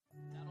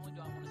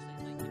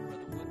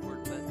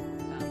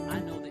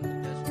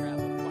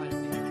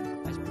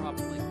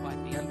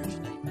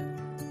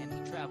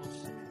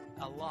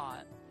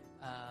lot.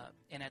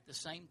 And at the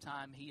same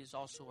time, he is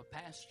also a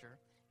pastor,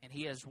 and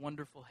he has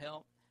wonderful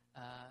help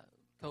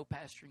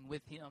co-pastoring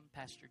with him,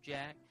 Pastor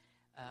Jack.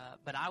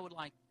 But I would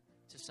like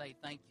to say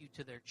thank you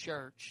to their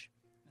church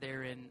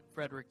there in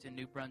Fredericton,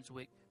 New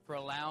Brunswick, for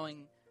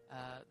allowing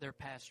their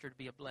pastor to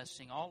be a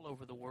blessing all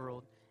over the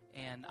world.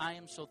 And I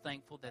am so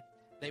thankful that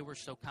they were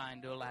so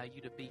kind to allow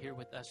you to be here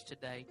with us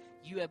today.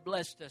 You have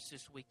blessed us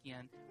this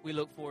weekend. We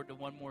look forward to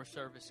one more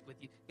service with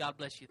you. God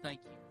bless you. Thank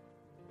you.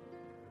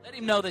 Let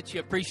him know that you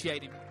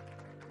appreciate him.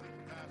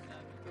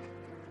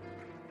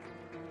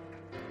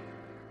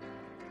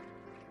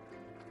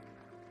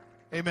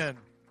 Amen.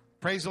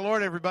 Praise the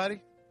Lord,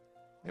 everybody.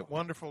 It's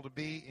wonderful to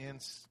be in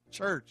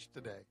church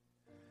today.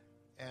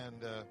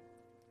 And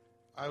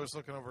I was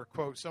looking over a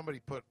quote. Somebody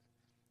put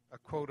a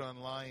quote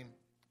online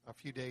a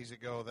few days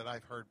ago that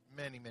I've heard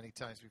many, many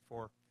times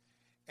before.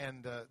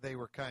 And they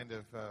were kind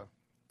of,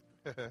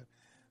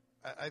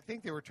 I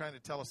think they were trying to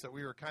tell us that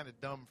we were kind of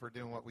dumb for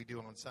doing what we do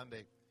on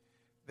Sunday.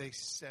 They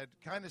said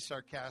kind of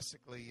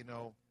sarcastically,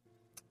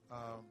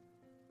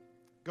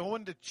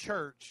 going to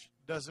church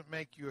doesn't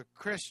make you a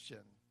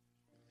Christian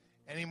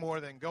any more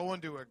than going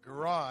to a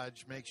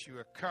garage makes you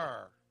a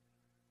car.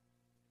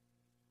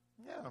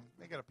 Yeah,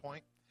 they got a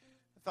point.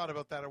 I thought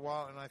about that a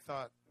while, and I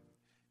thought,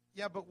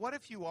 yeah, but what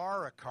if you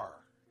are a car?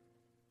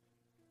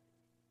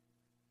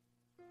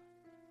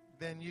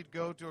 Then you'd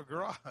go to a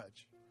garage,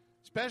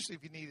 especially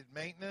if you needed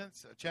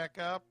maintenance, a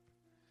checkup.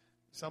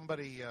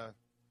 Somebody,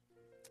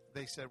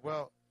 they said,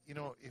 well,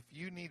 if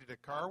you needed a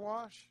car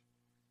wash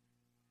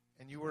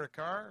and you were a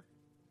car,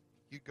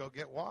 you'd go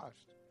get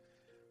washed.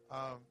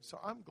 So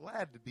I'm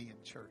glad to be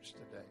in church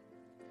today.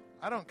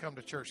 I don't come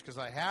to church because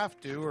I have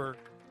to or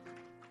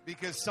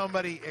because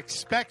somebody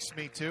expects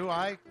me to.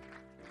 I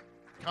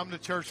come to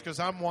church because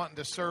I'm wanting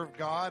to serve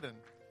God and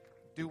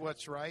do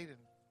what's right.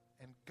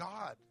 And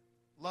God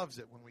loves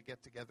it when we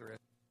get together.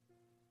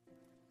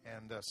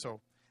 And so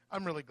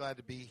I'm really glad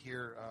to be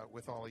here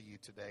with all of you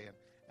today.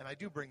 And I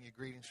do bring you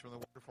greetings from the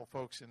wonderful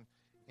folks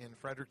in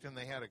Fredericton.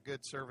 They had a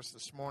good service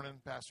this morning.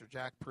 Pastor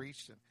Jack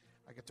preached, and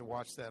I get to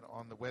watch that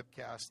on the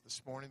webcast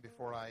this morning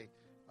before I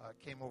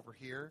came over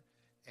here.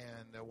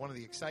 And one of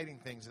the exciting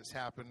things that's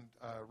happened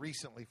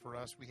recently for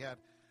us, we had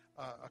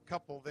a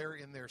couple there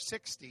in their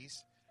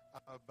 60s,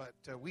 but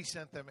we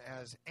sent them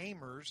as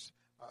AIMers,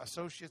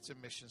 Associates in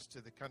Missions,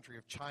 to the country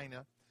of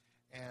China.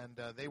 And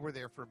they were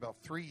there for about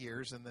 3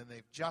 years, and then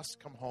they've just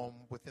come home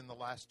within the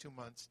last 2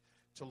 months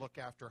to look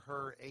after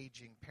her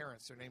aging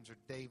parents. Their names are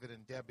David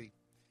and Debbie.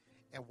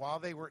 And while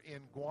they were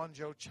in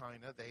Guangzhou,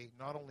 China, they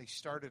not only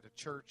started a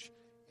church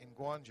in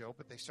Guangzhou,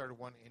 but they started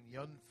one in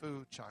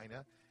Yunfu,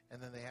 China. And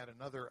then they had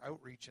another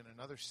outreach in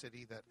another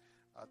city that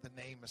the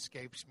name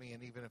escapes me.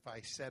 And even if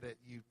I said it,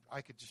 I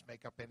could just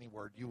make up any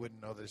word. You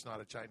wouldn't know that it's not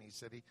a Chinese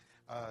city.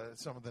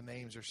 Some of the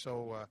names are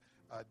so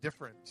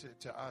different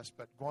to us.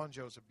 But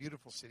Guangzhou is a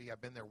beautiful city. I've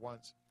been there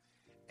once.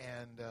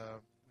 And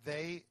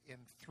they, in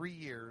 3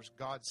 years,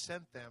 God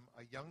sent them,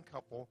 a young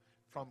couple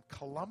from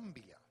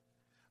Colombia,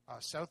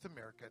 South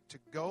America, to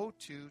go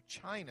to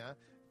China.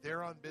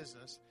 They're on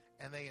business,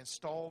 and they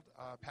installed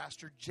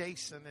Pastor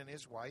Jason and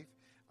his wife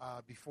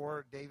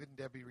before David and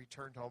Debbie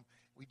returned home.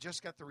 We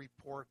just got the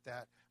report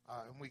that,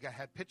 and we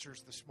had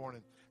pictures this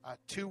morning,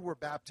 2 were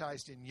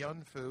baptized in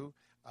Yunfu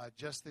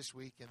just this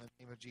week in the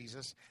name of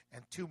Jesus,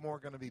 and 2 more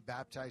going to be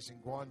baptized in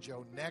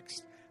Guangzhou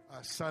next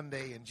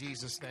Sunday in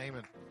Jesus' name.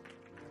 And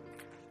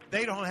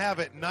they don't have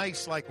it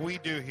nice like we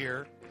do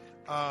here.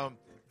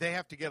 They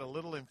have to get a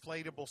little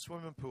inflatable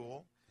swimming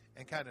pool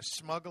and kind of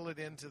smuggle it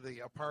into the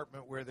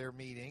apartment where they're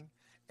meeting,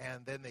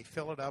 and then they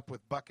fill it up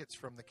with buckets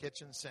from the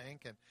kitchen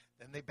sink, and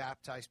then they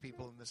baptize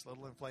people in this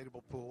little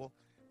inflatable pool.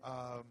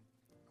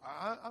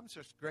 I'm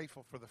just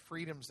grateful for the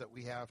freedoms that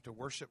we have to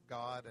worship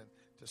God and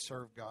to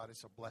serve God.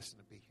 It's a blessing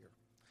to be here.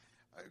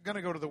 I'm going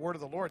to go to the Word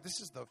of the Lord. This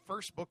is the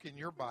first book in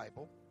your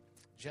Bible,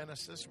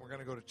 Genesis. We're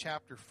going to go to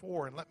chapter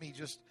 4, and let me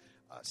just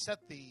set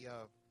the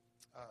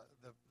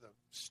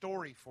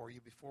story for you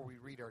before we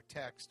read our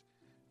text.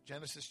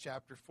 Genesis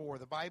chapter 4.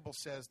 The Bible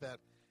says that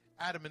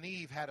Adam and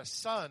Eve had a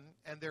son,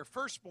 and their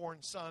firstborn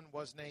son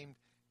was named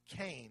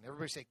Cain.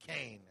 Everybody say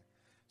Cain.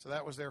 So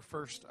that was their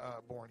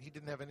firstborn. He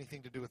didn't have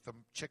anything to do with the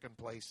chicken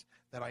place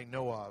that I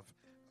know of,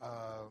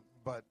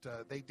 but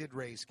they did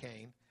raise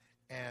Cain.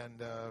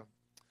 And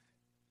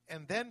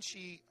then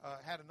she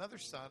had another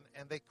son,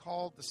 and they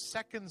called the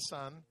second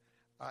son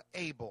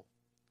Abel.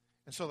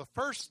 And so the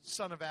first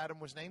son of Adam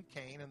was named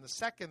Cain, and the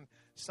second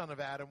son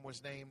of Adam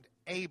was named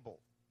Abel.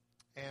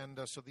 And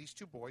so these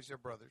 2 boys, they're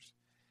brothers.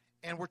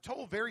 And we're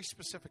told very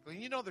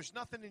specifically, there's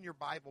nothing in your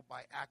Bible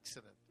by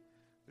accident.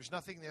 There's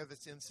nothing there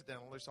that's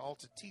incidental. It's all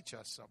to teach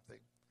us something.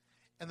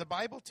 And the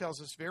Bible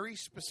tells us very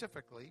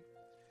specifically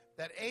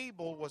that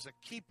Abel was a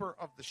keeper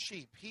of the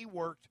sheep. He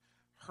worked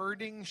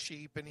herding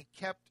sheep, and he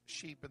kept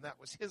sheep, and that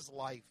was his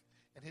life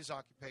and his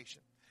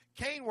occupation.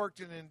 Cain worked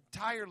in an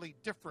entirely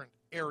different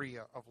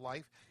area of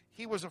life.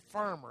 He was a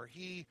farmer.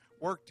 He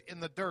worked in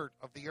the dirt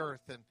of the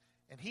earth,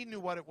 and he knew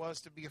what it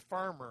was to be a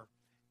farmer.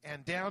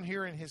 And down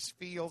here in his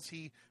fields,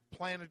 he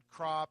planted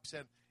crops,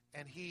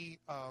 and he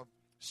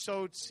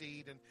sowed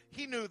seed. And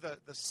he knew the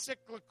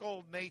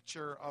cyclical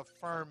nature of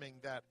farming,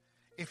 that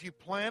if you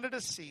planted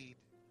a seed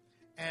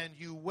and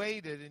you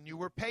waited and you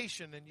were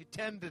patient and you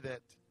tended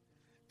it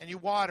and you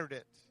watered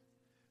it,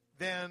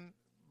 then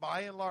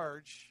by and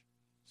large,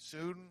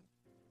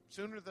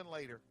 sooner than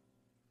later,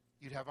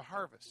 you'd have a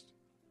harvest.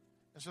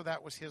 And so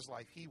that was his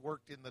life. He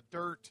worked in the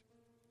dirt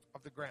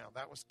of the ground.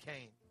 That was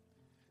Cain.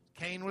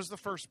 Cain was the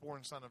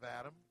firstborn son of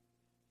Adam.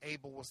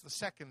 Abel was the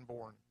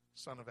secondborn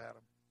son of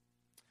Adam.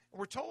 And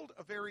we're told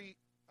a very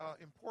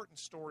important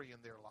story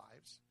in their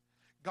lives.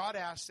 God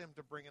asked them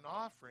to bring an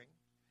offering,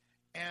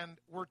 and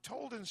we're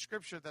told in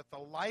Scripture that the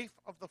life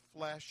of the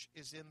flesh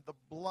is in the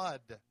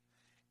blood,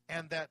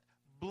 and that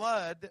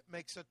blood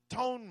makes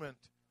atonement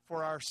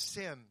for our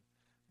sin.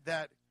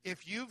 That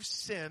if you've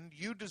sinned,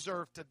 you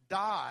deserve to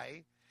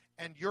die,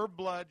 and your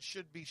blood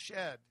should be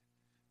shed.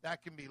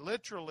 That can be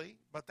literally,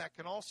 but that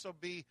can also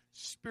be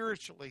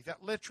spiritually.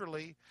 That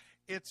literally,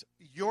 it's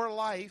your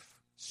life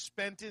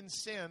spent in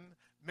sin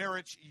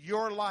merits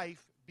your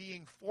life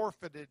being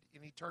forfeited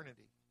in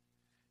eternity.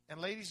 And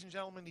ladies and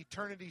gentlemen,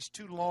 eternity's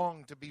too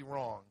long to be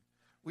wrong.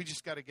 We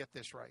just got to get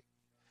this right.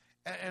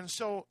 And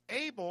so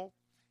Abel,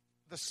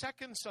 the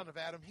second son of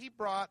Adam, he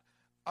brought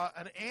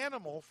an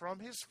animal from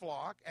his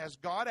flock, as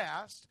God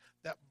asked,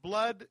 that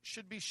blood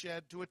should be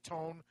shed to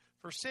atone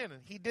for sin.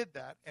 And he did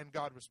that, and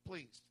God was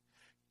pleased.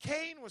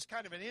 Cain was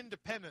kind of an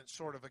independent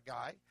sort of a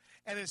guy.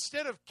 And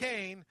instead of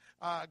Cain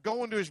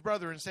going to his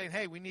brother and saying,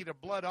 hey, we need a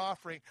blood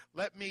offering,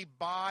 let me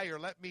buy or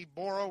let me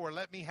borrow or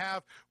let me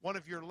have one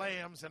of your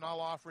lambs and I'll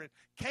offer it,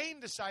 Cain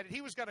decided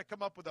he was going to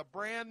come up with a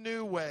brand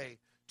new way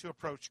to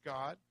approach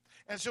God.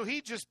 And so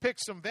he just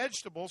picked some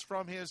vegetables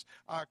from his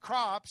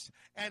crops,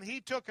 and he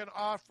took an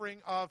offering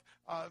of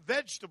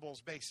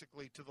vegetables,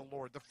 basically, to the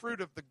Lord, the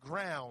fruit of the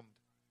ground.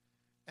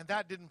 And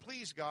that didn't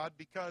please God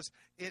because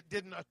it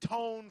didn't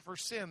atone for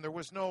sin. There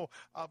was no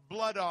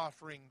blood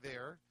offering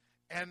there.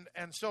 And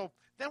so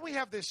then we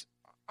have this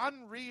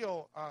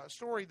unreal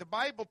story. The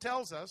Bible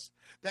tells us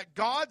that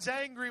God's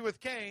angry with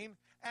Cain,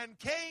 and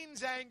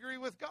Cain's angry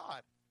with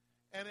God.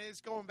 And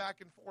it's going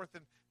back and forth,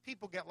 and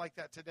people get like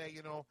that today,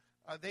 you know.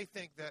 They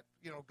think that,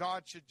 you know,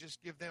 God should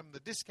just give them the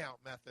discount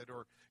method,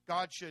 or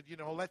God should, you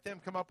know, let them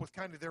come up with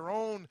kind of their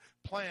own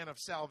plan of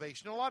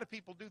salvation. And a lot of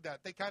people do that.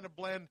 They kind of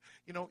blend,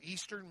 you know,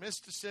 Eastern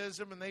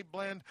mysticism, and they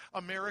blend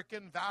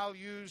American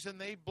values, and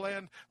they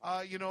blend,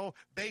 you know,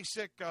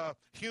 basic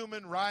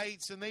human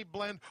rights, and they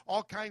blend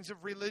all kinds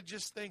of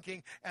religious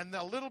thinking and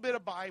a little bit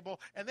of Bible,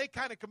 and they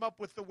kind of come up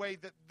with the way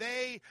that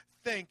they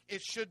think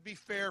it should be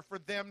fair for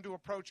them to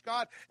approach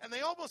God. And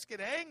they almost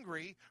get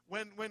angry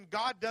when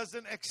God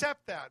doesn't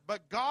accept that.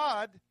 But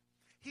God,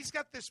 He's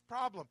got this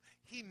problem.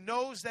 He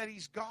knows that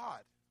He's God.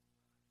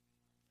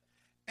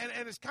 And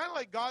it's kind of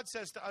like God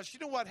says to us, you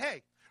know what,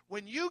 hey,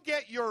 when you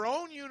get your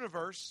own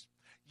universe,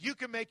 you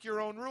can make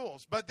your own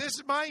rules. But this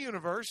is my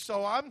universe,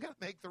 so I'm going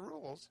to make the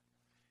rules.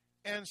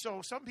 And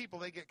so some people,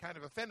 they get kind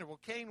of offended. Well,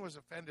 Cain was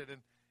offended,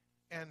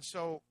 and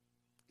so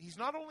he's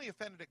not only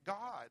offended at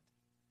God,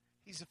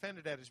 he's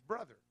offended at his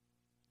brother.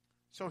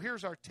 So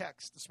here's our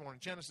text this morning,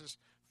 Genesis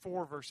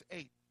 4, verse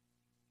 8.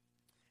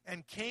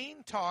 And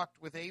Cain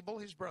talked with Abel,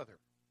 his brother.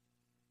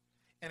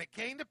 And it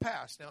came to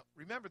pass, now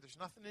remember, there's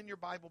nothing in your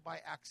Bible by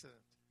accident.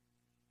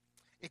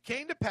 It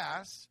came to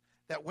pass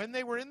that when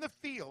they were in the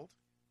field,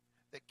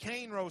 that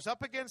Cain rose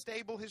up against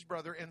Abel, his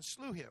brother, and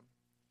slew him.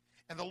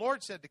 And the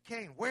Lord said to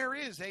Cain, where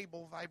is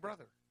Abel, thy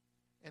brother?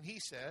 And he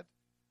said,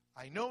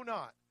 I know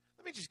not.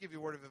 Let me just give you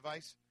a word of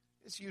advice.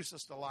 It's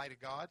useless to lie to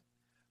God.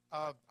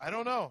 I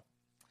don't know.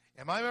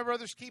 Am I my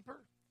brother's keeper?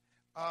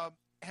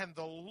 And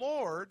the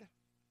Lord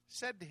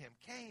said to him,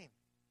 Cain,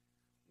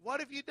 what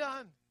have you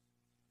done?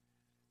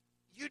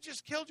 You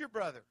just killed your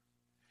brother.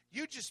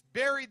 You just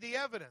buried the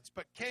evidence.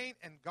 But Cain,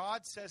 and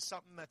God says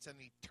something that's an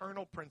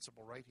eternal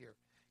principle right here.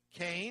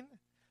 Cain,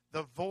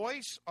 the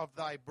voice of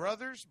thy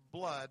brother's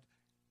blood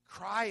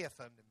crieth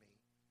unto me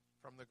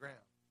from the ground.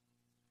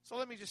 So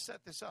let me just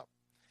set this up.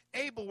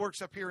 Abel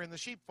works up here in the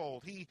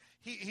sheepfold.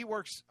 He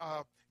works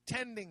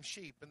tending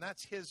sheep, and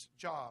that's his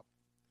job.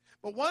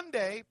 But one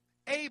day,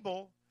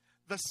 Abel,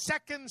 the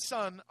second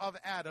son of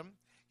Adam,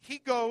 he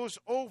goes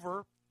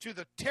over to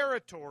the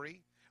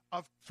territory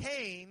of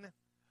Cain,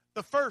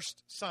 the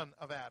first son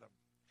of Adam.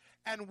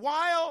 And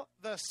while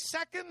the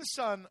second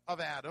son of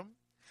Adam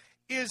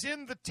is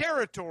in the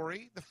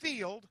territory, the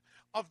field,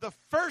 of the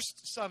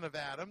first son of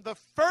Adam, the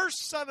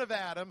first son of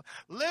Adam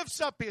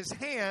lifts up his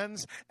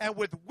hands, and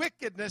with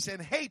wickedness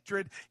and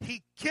hatred,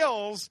 he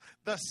kills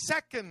the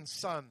second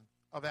son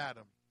of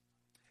Adam.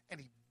 And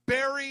he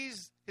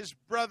buries his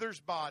brother's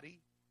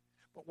body.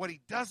 But what he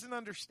doesn't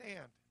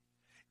understand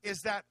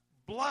is that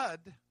blood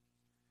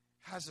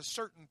has a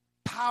certain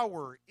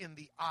power in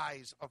the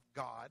eyes of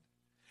God.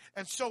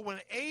 And so when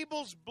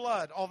Abel's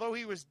blood, although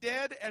he was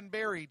dead and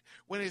buried,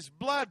 when his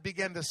blood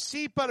began to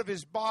seep out of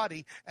his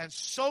body and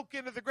soak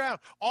into the ground,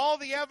 all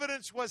the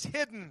evidence was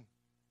hidden.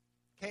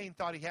 Cain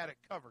thought he had it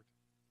covered.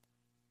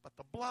 But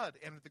the blood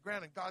entered the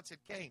ground, and God said,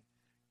 Cain,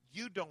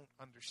 you don't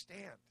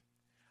understand.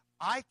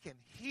 I can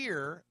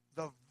hear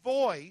the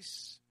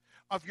voice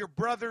of your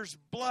brother's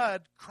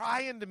blood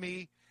crying to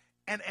me,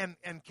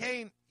 and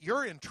Cain,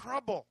 you're in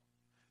trouble.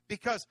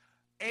 Because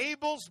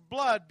Abel's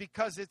blood,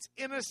 because it's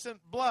innocent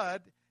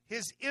blood,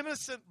 his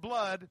innocent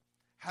blood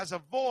has a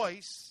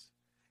voice,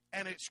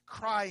 and it's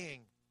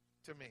crying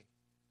to me.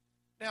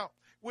 Now,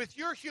 with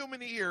your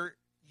human ear,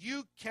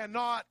 you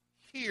cannot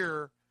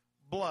hear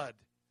blood,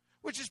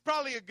 which is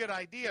probably a good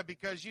idea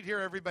because you'd hear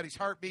everybody's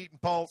heartbeat and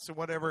pulse and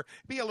whatever.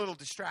 Be a little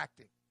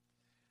distracting.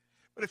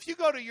 But if you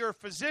go to your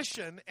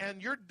physician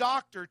and your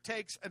doctor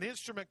takes an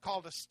instrument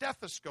called a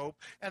stethoscope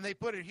and they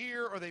put it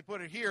here or they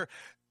put it here,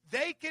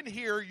 they can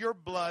hear your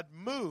blood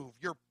move,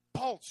 your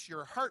pulse,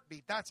 your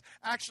heartbeat. That's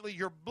actually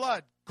your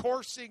blood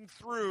coursing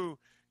through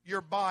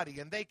your body,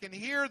 and they can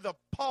hear the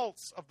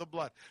pulse of the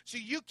blood. So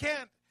you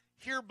can't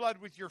hear blood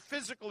with your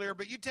physical ear,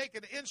 but you take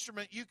an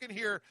instrument, you can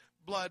hear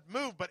blood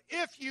move. But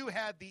if you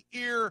had the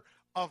ear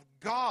of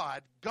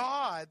God,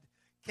 God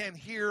can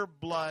hear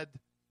blood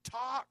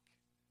talk.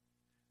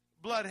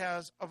 Blood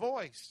has a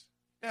voice.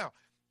 Now,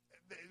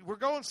 we're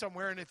going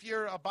somewhere, and if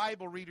you're a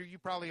Bible reader, you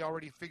probably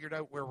already figured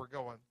out where we're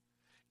going.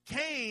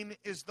 Cain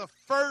is the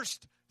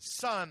first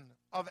son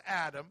of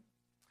Adam.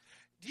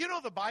 Do you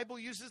know the Bible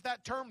uses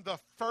that term, the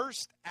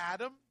first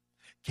Adam?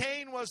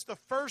 Cain was the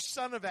first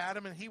son of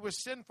Adam, and he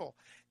was sinful.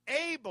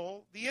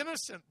 Abel, the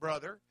innocent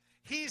brother,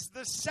 he's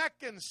the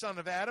second son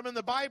of Adam, and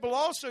the Bible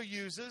also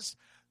uses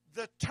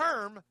the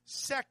term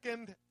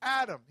second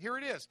Adam. Here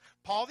it is.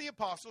 Paul the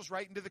Apostle is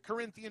writing to the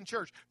Corinthian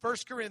church. 1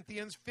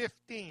 Corinthians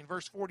 15,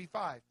 verse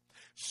 45.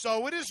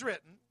 So it is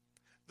written,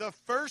 the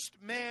first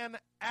man,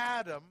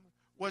 Adam,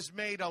 was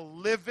made a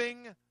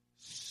living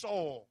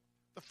soul.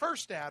 The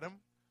first Adam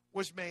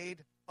was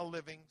made a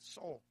living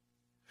soul.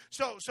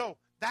 So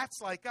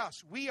that's like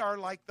us. We are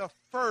like the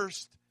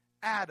first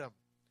Adam.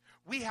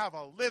 We have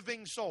a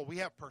living soul. We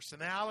have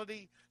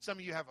personality. Some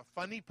of you have a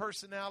funny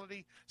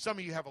personality. Some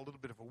of you have a little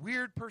bit of a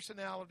weird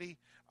personality.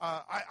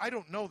 I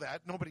don't know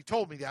that. Nobody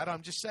told me that.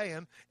 I'm just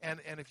saying. And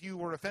if you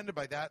were offended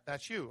by that,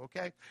 that's you,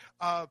 okay?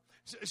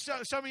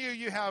 So some of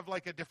you have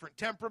like a different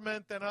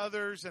temperament than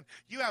others, and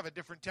you have a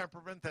different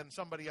temperament than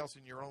somebody else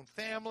in your own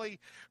family.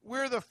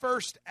 We're the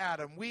first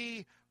Adam.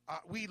 We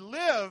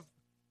live,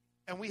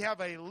 and we have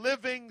a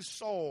living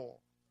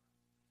soul.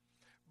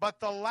 But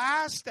the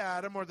last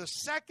Adam, or the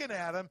second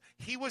Adam,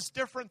 he was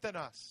different than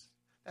us.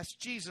 That's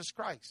Jesus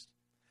Christ.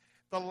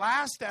 The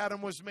last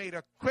Adam was made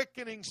a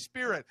quickening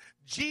spirit.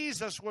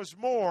 Jesus was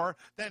more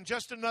than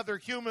just another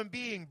human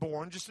being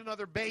born, just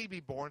another baby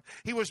born.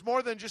 He was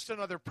more than just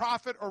another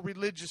prophet or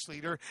religious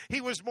leader.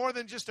 He was more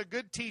than just a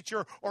good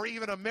teacher or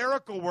even a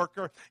miracle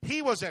worker.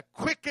 He was a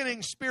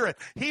quickening spirit.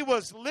 He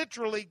was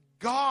literally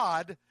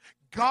God,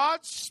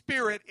 God's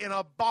spirit in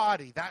a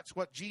body. That's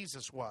what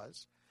Jesus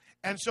was.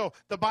 And so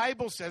the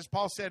Bible says,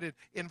 Paul said it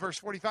in verse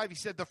 45, he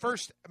said the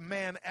first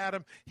man,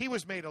 Adam, he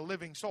was made a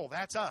living soul.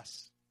 That's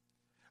us.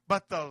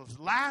 But the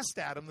last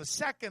Adam, the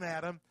second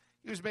Adam,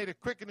 he was made a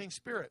quickening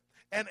spirit.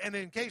 And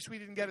in case we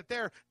didn't get it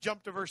there,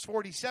 jump to verse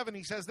 47,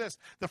 he says this.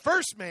 The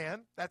first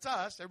man, that's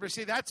us. Everybody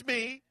say, that's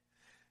me.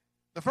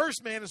 The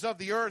first man is of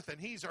the earth,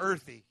 and he's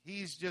earthy.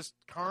 He's just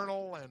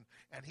carnal,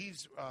 and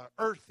he's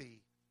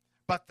earthy.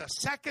 But the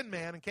second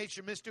man, in case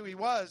you missed who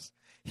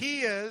he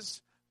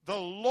is the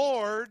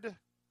Lord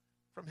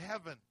from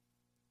heaven.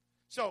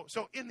 So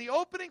in the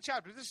opening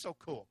chapter, this is so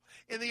cool.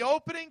 In the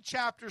opening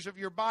chapters of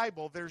your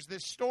Bible, there's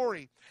this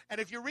story. And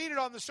if you read it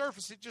on the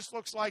surface, it just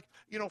looks like,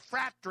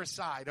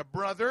 fratricide, a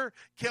brother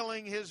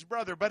killing his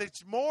brother. But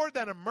it's more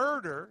than a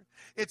murder.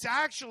 It's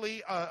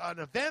actually an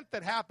event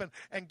that happened.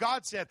 And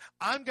God said,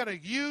 I'm going to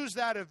use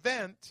that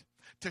event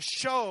to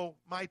show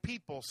my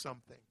people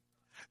something.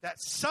 That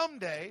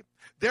someday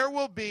there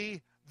will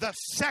be the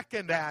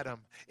second Adam.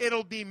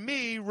 It'll be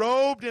me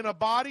robed in a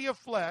body of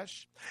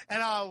flesh,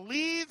 and I'll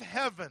leave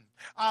heaven.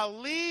 I'll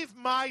leave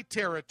my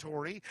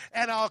territory,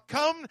 and I'll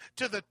come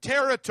to the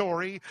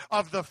territory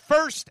of the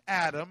first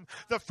Adam.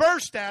 The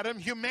first Adam,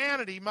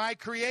 humanity, my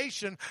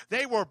creation,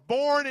 they were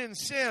born in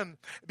sin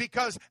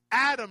because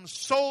Adam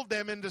sold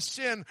them into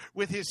sin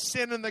with his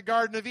sin in the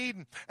Garden of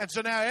Eden. And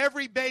so now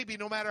every baby,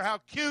 no matter how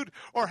cute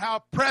or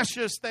how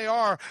precious they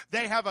are,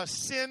 they have a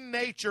sin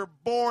nature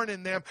born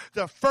in them.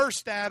 The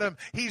first Adam,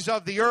 he's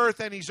of the earth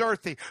and he's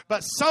earthy.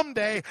 But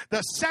someday,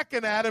 the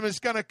second Adam is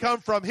going to come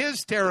from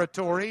his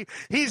territory.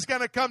 He's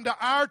going to come to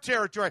our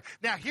territory.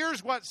 Now,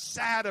 here's what's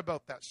sad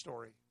about that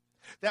story.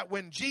 That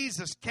when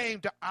Jesus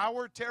came to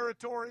our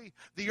territory,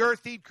 the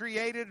earth he'd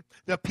created,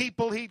 the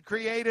people he'd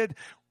created,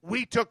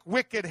 we took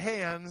wicked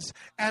hands,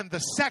 and the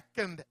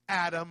second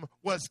Adam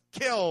was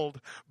killed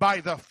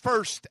by the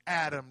first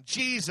Adam.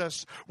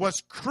 Jesus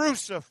was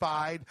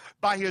crucified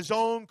by his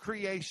own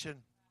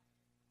creation.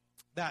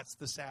 That's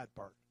the sad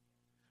part.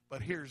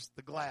 But here's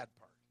the glad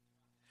part.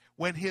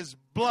 When his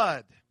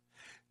blood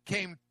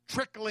came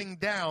trickling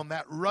down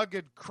that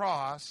rugged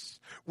cross,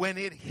 when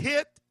it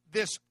hit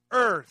this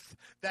earth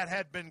that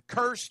had been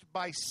cursed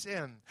by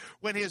sin,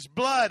 when his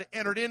blood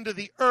entered into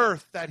the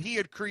earth that he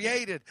had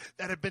created,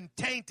 that had been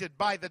tainted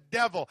by the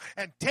devil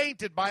and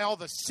tainted by all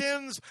the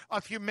sins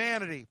of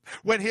humanity,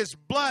 when his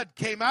blood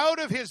came out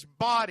of his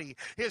body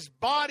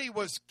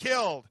was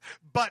killed.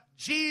 But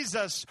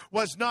Jesus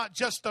was not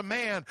just a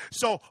man,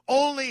 so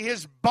only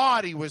his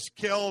body was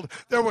killed.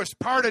 There was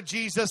part of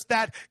Jesus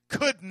that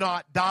could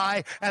not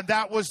die, and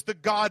that was the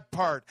God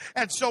part.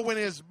 And so when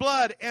his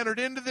blood entered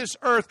into this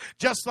earth,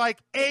 just like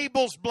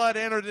Abel's blood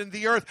entered into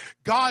the earth,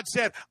 God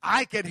said,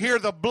 I can hear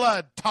the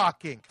blood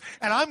talking.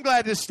 And I'm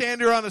glad to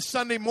stand here on a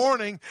Sunday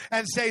morning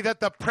and say that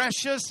the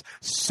precious,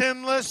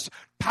 sinless,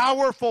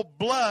 powerful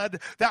blood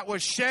that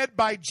was shed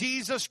by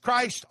Jesus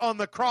Christ on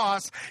the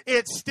cross,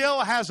 it still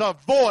has a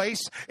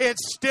voice,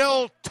 it's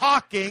still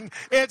talking,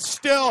 it's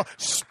still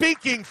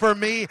speaking for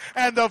me,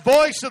 and the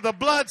voice of the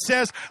blood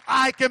says,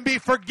 I can be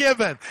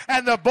forgiven,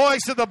 and the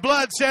voice of the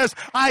blood says,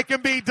 I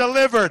can be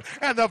delivered,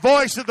 and the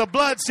voice of the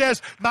blood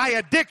says, my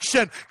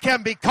addiction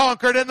can be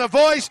conquered, and the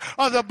voice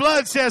of the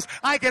blood says,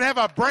 I can have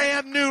a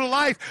brand new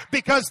life,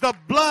 because the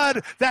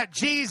blood that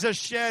Jesus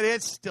shed,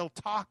 it's still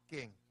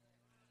talking.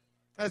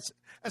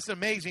 That's an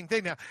amazing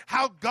thing. Now,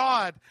 how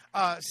God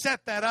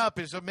set that up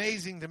is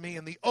amazing to me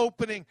in the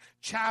opening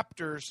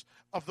chapters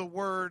of the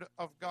Word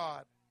of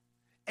God.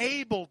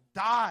 Abel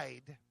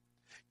died,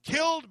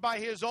 killed by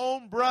his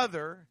own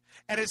brother,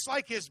 and it's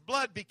like his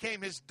blood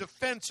became his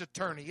defense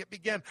attorney. It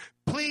began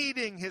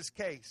pleading his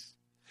case.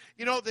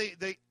 You know,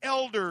 the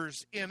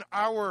elders in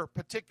our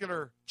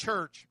particular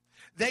church,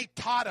 they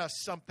taught us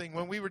something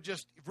when we were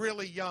just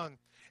really young.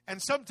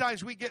 And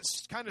sometimes we get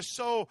kind of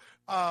so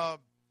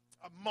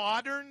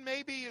modern,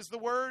 maybe is the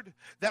word,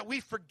 that we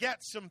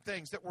forget some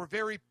things that were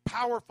very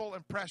powerful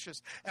and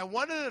precious. And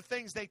one of the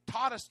things they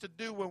taught us to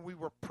do when we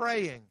were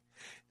praying,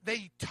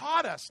 they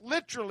taught us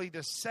literally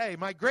to say,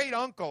 my great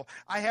uncle,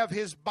 I have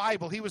his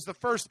Bible. He was the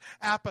first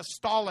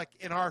apostolic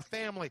in our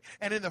family.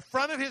 And in the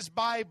front of his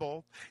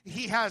Bible,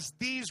 he has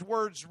these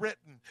words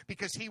written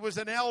because he was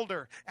an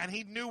elder and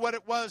he knew what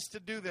it was to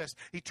do this.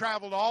 He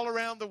traveled all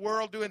around the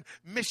world doing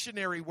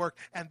missionary work.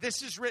 And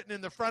this is written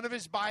in the front of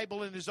his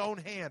Bible in his own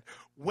hand.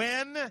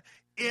 When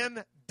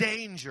in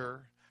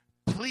danger,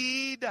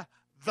 plead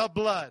the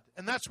blood.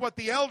 And that's what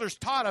the elders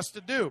taught us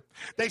to do.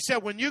 They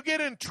said, when you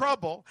get in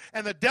trouble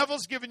and the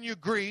devil's giving you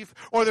grief,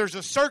 or there's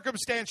a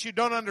circumstance you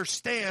don't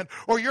understand,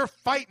 or you're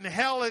fighting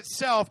hell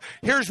itself,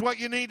 here's what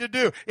you need to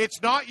do.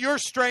 It's not your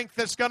strength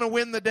that's going to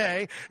win the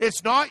day.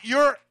 It's not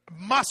your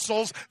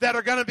muscles that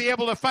are going to be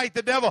able to fight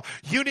the devil.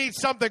 You need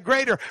something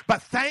greater.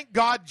 But thank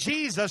God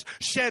Jesus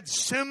shed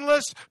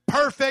sinless,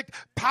 perfect,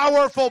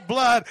 powerful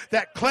blood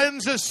that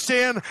cleanses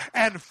sin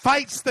and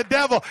fights the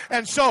devil.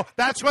 And so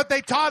that's what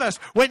they taught us.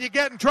 When you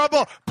get in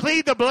trouble,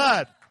 plead the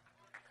blood.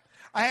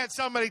 I had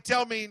somebody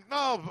tell me,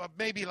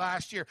 maybe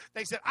last year,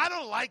 they said, I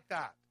don't like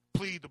that.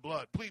 Plead the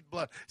blood, plead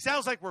blood.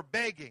 Sounds like we're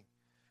begging.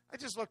 I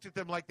just looked at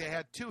them like they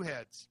had two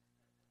heads.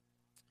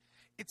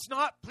 It's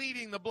not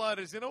pleading the blood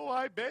as in,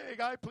 I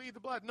beg, I plead the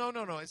blood. No.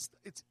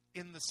 It's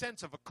in the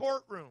sense of a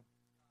courtroom.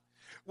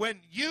 When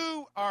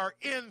you are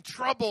in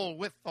trouble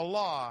with the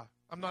law,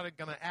 I'm not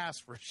going to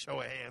ask for a show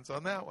of hands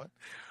on that one.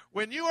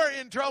 When you are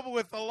in trouble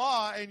with the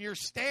law and you're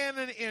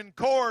standing in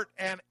court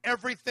and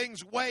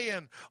everything's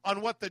weighing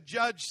on what the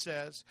judge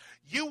says,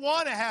 you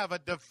want to have a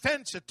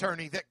defense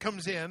attorney that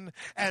comes in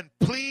and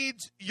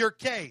pleads your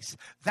case.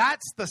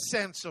 That's the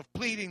sense of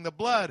pleading the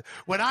blood.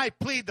 When I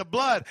plead the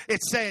blood,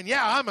 it's saying,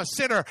 yeah, I'm a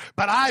sinner,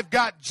 but I've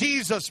got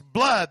Jesus'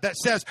 blood that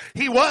says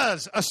he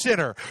was a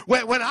sinner.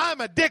 When I'm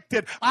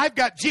addicted, I've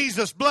got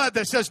Jesus' blood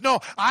that says,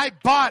 no, I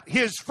bought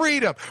his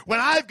freedom. When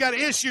I've got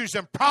issues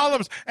and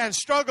problems and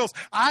struggles,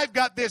 I've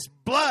got this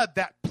blood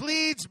that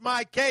pleads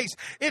my case.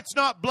 It's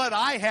not blood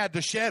I had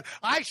to shed.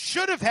 I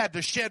should have had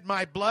to shed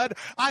my blood.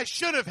 I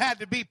should have had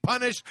to be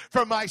punished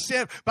for my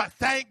sin. But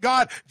thank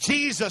God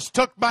Jesus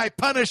took my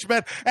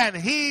punishment and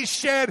he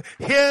shed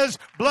his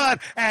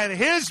blood. And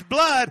his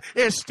blood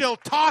is still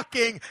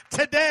talking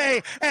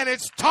today. And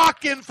it's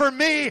talking for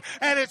me.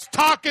 And it's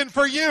talking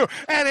for you.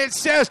 And it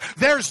says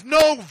there's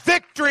no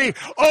victory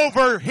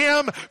over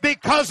him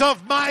because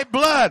of my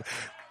blood.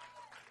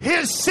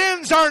 His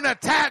sins aren't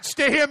attached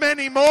to him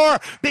anymore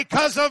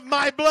because of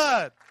my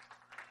blood.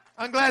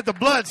 I'm glad the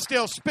blood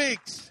still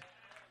speaks.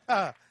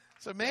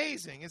 It's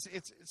amazing.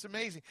 It's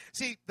amazing.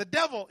 See, the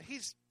devil,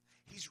 he's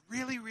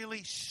really,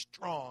 really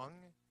strong,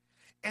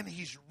 and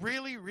he's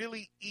really,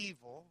 really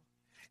evil,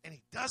 and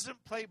he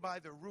doesn't play by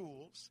the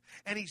rules,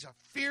 and he's a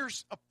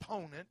fierce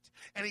opponent,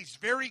 and he's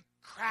very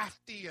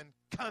crafty and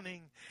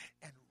cunning,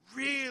 and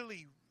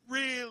really,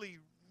 really,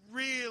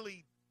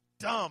 really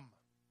dumb.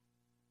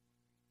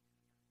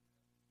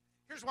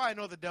 Here's why I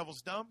know the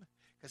devil's dumb.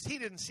 Because he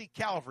didn't see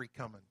Calvary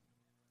coming.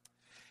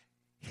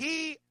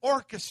 He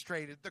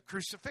orchestrated the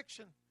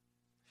crucifixion.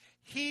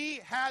 He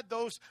had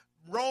those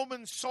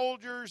Roman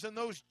soldiers and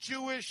those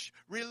Jewish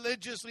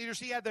religious leaders.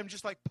 He had them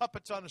just like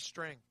puppets on a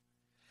string.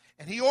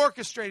 And he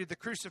orchestrated the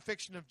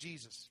crucifixion of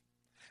Jesus.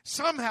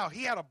 Somehow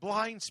he had a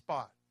blind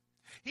spot.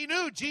 He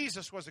knew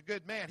Jesus was a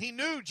good man. He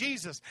knew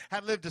Jesus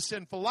had lived a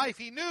sinful life.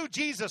 He knew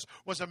Jesus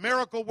was a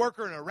miracle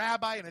worker and a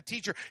rabbi and a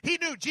teacher. He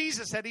knew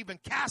Jesus had even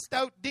cast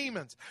out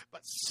demons.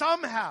 But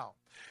somehow,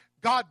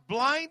 God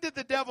blinded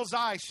the devil's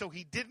eyes so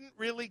he didn't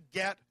really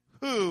get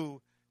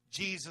who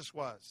Jesus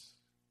was.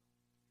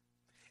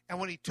 And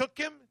when he took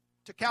him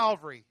to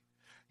Calvary,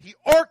 he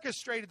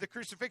orchestrated the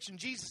crucifixion.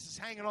 Jesus is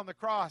hanging on the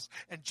cross,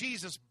 and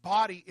Jesus'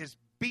 body is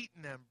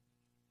beaten him.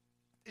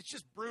 It's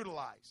just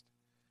brutalized.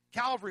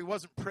 Calvary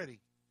wasn't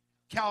pretty.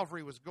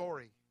 Calvary was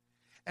gory.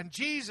 And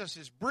Jesus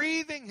is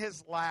breathing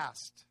his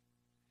last.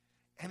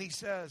 And he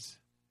says,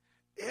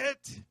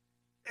 "It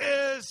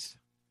is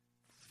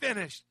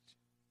finished."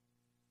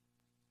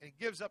 And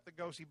he gives up the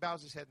ghost. He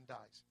bows his head and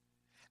dies.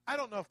 I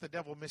don't know if the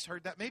devil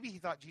misheard that. Maybe he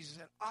thought Jesus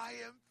said, "I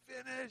am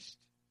finished."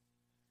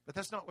 But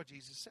that's not what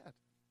Jesus said.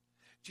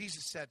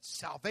 Jesus said,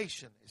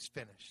 salvation is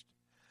finished.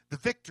 The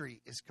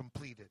victory is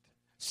completed.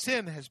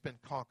 Sin has been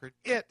conquered.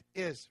 It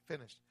is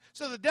finished.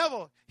 So the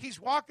devil, he's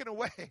walking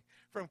away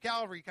from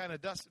Calvary, kind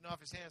of dusting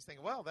off his hands,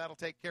 thinking, well, that'll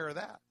take care of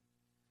that.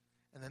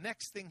 And the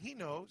next thing he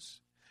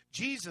knows,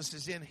 Jesus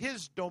is in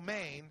his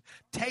domain,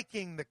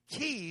 taking the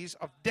keys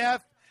of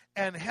death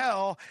and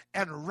hell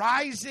and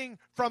rising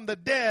from the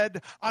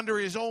dead under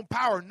his own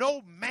power.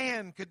 No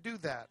man could do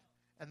that.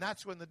 And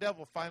that's when the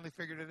devil finally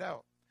figured it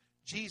out.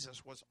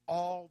 Jesus was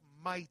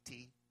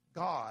Almighty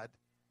God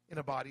in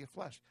a body of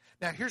flesh.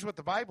 Now, here's what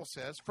the Bible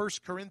says, 1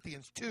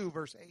 Corinthians 2,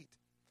 verse 8,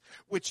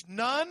 which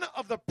none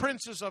of the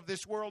princes of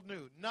this world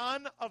knew.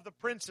 None of the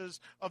princes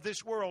of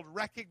this world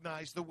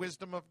recognized the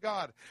wisdom of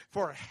God.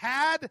 For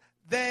had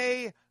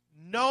they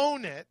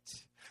known it,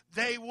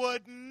 they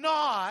would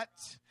not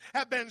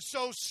have been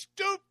so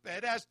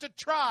stupid as to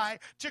try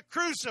to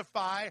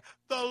crucify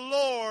the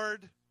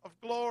Lord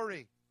of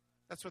glory.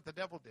 That's what the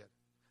devil did.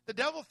 The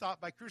devil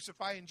thought by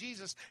crucifying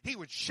Jesus, he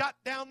would shut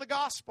down the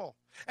gospel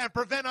and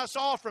prevent us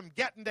all from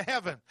getting to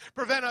heaven,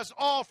 prevent us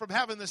all from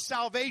having the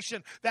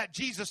salvation that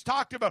Jesus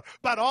talked about.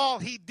 But all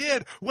he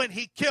did when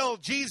he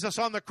killed Jesus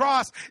on the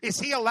cross is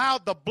he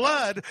allowed the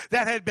blood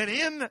that had been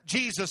in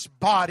Jesus'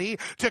 body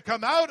to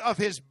come out of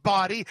his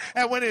body.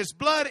 And when his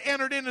blood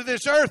entered into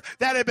this earth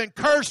that had been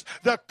cursed,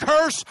 the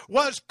curse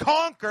was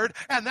conquered.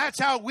 And that's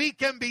how we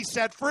can be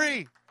set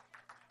free.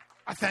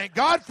 I thank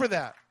God for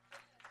that.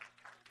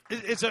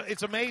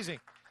 It's amazing.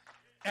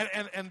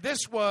 And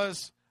this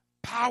was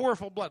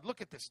powerful blood. Look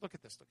at this.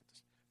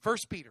 1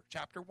 Peter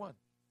chapter 1,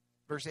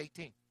 verse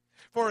 18.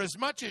 For as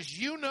much as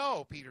you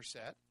know, Peter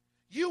said,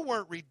 you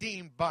weren't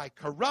redeemed by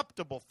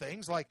corruptible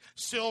things like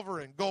silver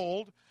and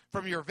gold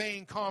from your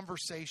vain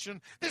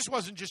conversation. This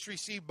wasn't just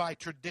received by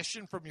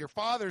tradition from your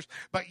fathers,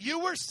 but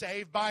you were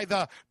saved by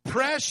the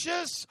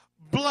precious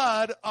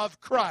blood of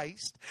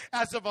Christ,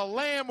 as of a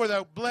lamb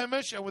without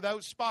blemish and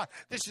without spot.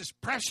 This is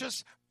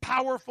precious,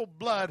 powerful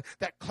blood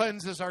that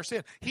cleanses our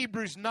sin.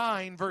 Hebrews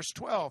 9, verse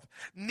 12.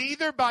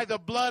 Neither by the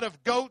blood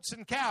of goats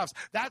and calves.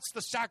 That's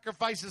the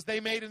sacrifices they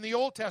made in the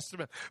Old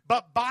Testament.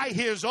 But by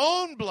his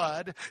own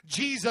blood,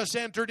 Jesus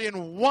entered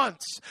in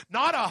once.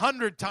 Not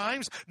 100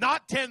 times,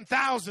 not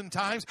 10,000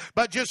 times,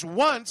 but just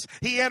once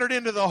he entered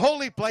into the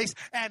holy place,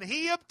 and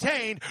he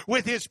obtained,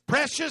 with his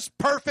precious,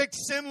 perfect,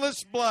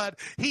 sinless blood,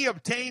 he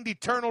obtained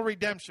eternal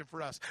redemption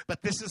for us.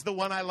 But this is the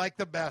one I like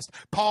the best.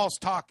 Paul's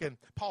talking.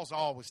 Paul's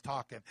always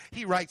talking.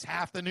 He writes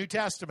half the New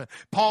Testament.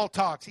 Paul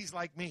talks. He's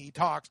like me. He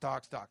talks.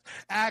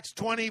 Acts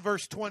 20,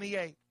 verse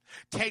 28.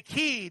 Take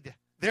heed,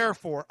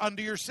 therefore,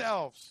 unto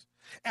yourselves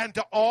and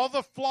to all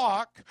the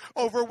flock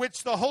over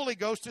which the Holy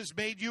Ghost has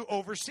made you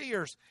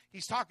overseers.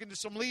 He's talking to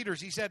some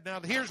leaders. He said, now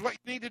here's what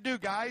you need to do,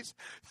 guys.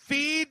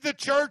 Feed the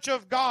church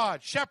of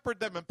God. Shepherd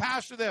them and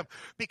pastor them,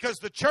 because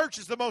the church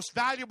is the most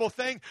valuable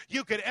thing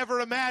you could ever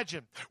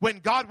imagine. When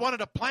God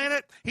wanted a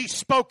planet, he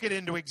spoke it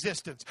into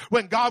existence.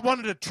 When God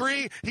wanted a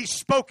tree, he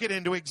spoke it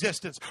into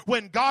existence.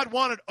 When God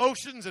wanted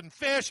oceans and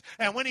fish,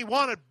 and when he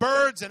wanted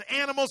birds and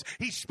animals,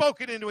 he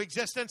spoke it into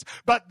existence.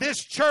 But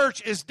this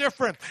church is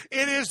different.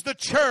 It is the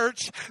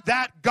church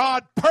that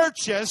God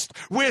purchased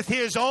with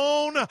his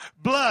own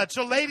blood.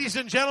 So, ladies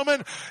and gentlemen,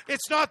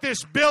 it's not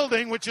this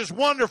building, which is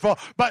wonderful,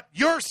 but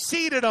you're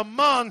seated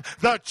among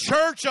the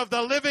church of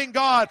the living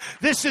God.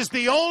 This is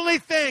the only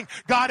thing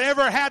God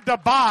ever had to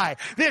buy.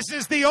 This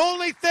is the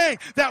only thing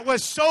that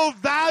was so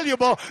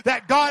valuable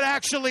that God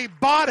actually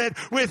bought it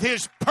with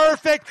his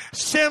perfect,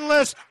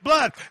 sinless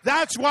blood.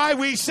 That's why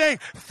we sing,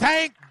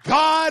 thank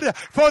God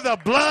for the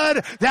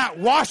blood that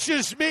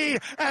washes me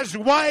as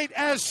white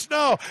as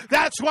snow.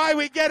 That's why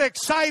we get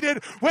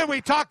excited when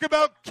we talk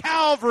about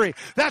Calvary.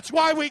 That's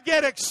why we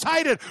get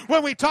excited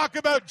when we talk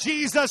about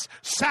Jesus'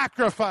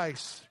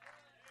 sacrifice.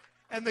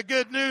 And the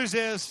good news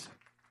is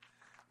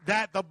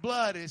that the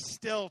blood is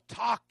still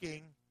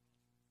talking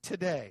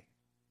today.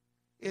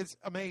 It's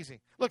amazing.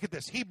 Look at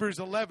this. Hebrews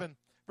 11,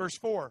 verse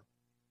 4.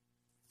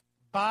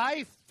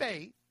 By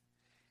faith,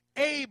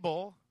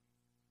 Abel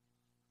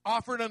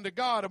offered unto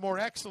God a more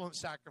excellent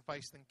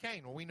sacrifice than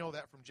Cain. Well, we know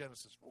that from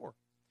Genesis 4.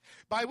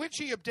 By which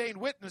he obtained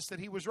witness that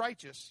he was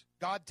righteous,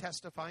 God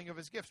testifying of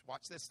his gifts.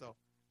 Watch this, though.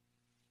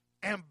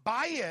 And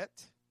by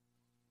it,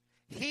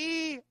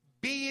 he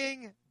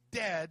being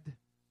dead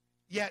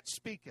yet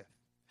speaketh.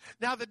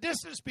 Now, the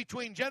distance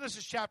between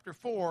Genesis chapter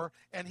 4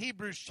 and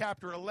Hebrews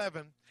chapter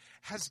 11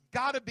 has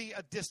got to be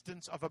a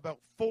distance of about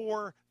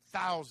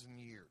 4,000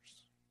 years.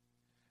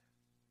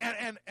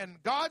 And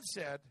God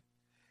said,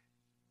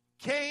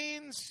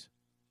 Abel's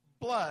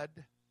blood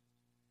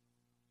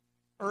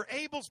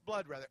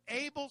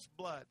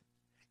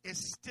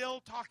is still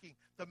talking.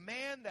 The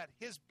man that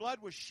his blood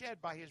was shed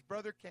by his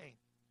brother Cain,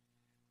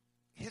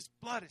 his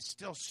blood is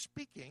still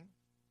speaking.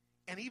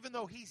 And even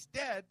though he's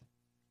dead,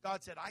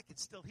 God said, I can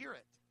still hear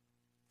it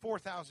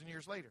 4,000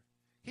 years later.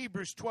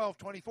 Hebrews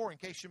 12:24, in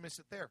case you miss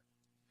it there.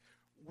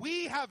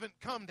 We haven't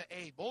come to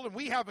Abel, and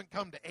we haven't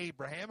come to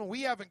Abraham, and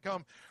we have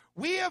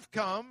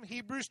come,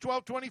 Hebrews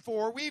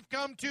 12:24, we've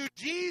come to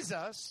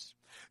Jesus,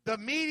 the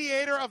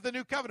mediator of the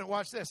new covenant.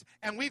 Watch this.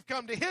 And we've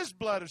come to his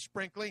blood of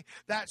sprinkling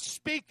that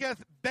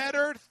speaketh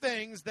better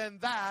things than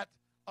that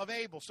of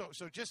Abel. So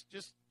just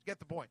get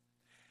the point.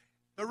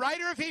 The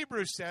writer of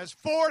Hebrews says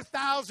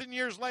 4,000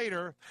 years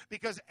later,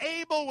 because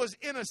Abel was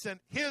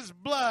innocent, his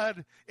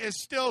blood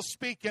is still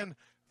speaking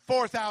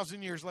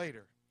 4,000 years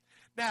later.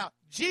 Now,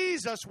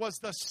 Jesus was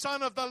the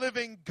Son of the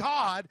living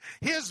God.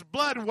 His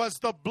blood was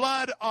the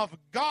blood of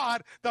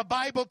God. The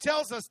Bible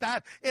tells us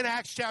that in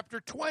Acts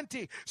chapter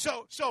 20.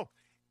 So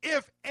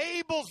if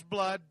Abel's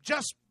blood,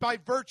 just by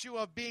virtue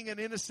of being an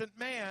innocent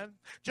man,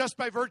 just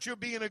by virtue of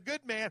being a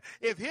good man,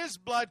 if his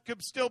blood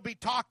could still be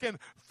talking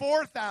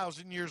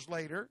 4,000 years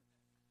later,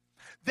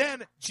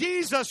 then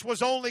Jesus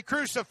was only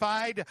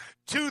crucified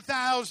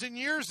 2,000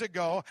 years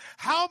ago.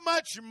 How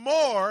much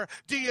more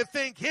do you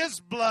think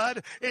his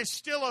blood is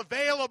still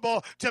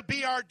available to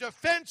be our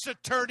defense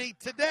attorney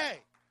today?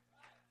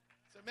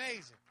 It's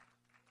amazing.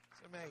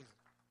 It's amazing.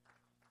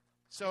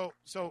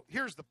 So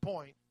here's the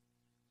point.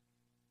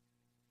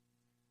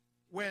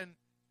 When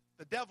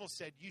the devil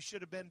said you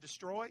should have been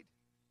destroyed,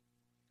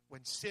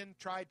 when sin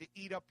tried to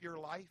eat up your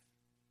life,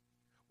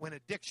 when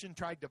addiction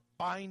tried to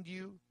bind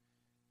you,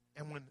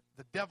 and when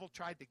the devil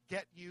tried to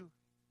get you,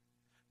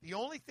 the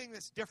only thing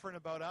that's different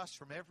about us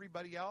from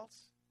everybody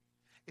else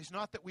is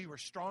not that we were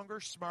stronger,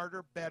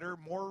 smarter, better,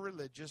 more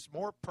religious,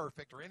 more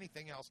perfect, or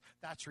anything else.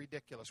 That's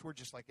ridiculous. We're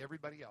just like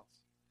everybody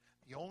else.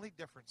 The only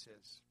difference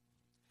is,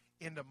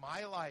 into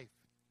my life,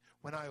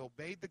 when I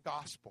obeyed the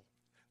gospel,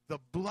 the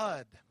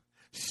blood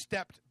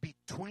stepped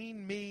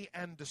between me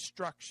and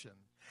destruction,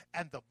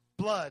 and the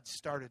blood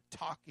started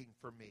talking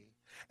for me.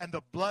 And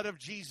the blood of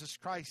Jesus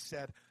Christ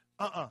said,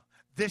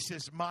 this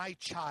is my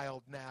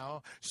child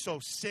now, so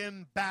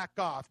sin, back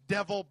off.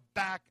 Devil,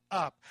 back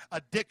up.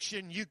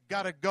 Addiction, you've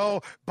got to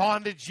go.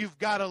 Bondage, you've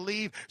got to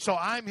leave. So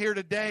I'm here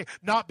today,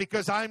 not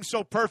because I'm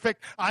so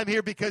perfect. I'm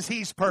here because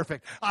he's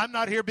perfect. I'm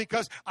not here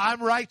because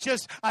I'm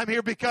righteous. I'm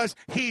here because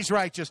he's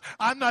righteous.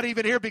 I'm not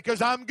even here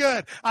because I'm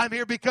good. I'm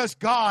here because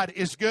God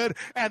is good,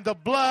 and the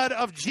blood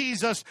of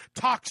Jesus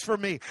talks for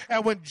me.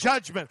 And when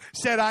judgment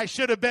said I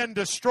should have been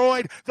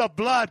destroyed, the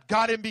blood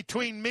got in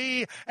between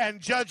me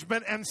and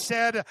judgment and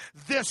said,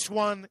 this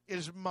one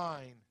is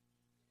mine.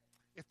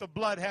 If the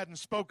blood hadn't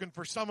spoken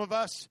for some of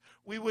us,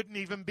 we wouldn't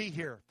even be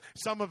here.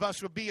 Some of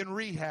us would be in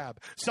rehab.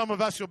 Some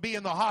of us would be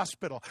in the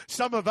hospital.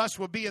 Some of us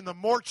would be in the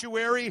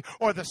mortuary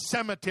or the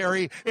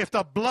cemetery if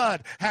the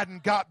blood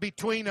hadn't got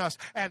between us.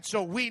 And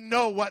so we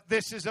know what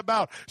this is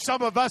about.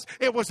 Some of us,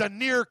 it was a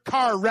near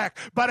car wreck,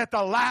 but at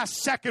the last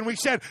second we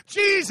said,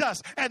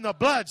 Jesus, and the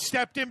blood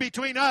stepped in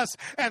between us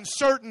and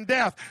certain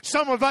death.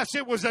 Some of us,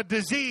 it was a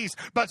disease,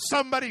 but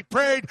somebody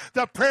prayed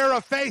the prayer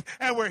of faith,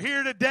 and we're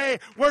here today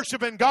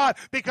worshiping God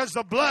because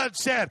the blood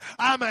said,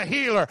 I'm a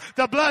healer.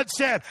 The blood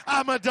said,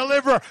 I'm a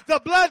deliverer.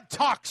 The blood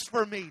talks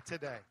for me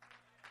today.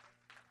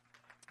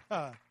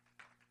 The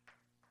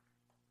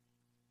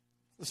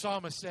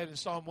psalmist said in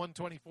Psalm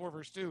 124,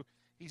 verse 2,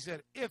 he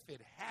said, if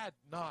it had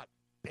not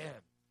been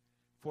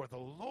for the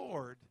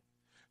Lord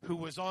who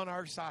was on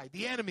our side,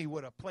 the enemy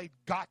would have played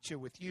gotcha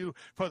with you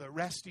for the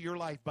rest of your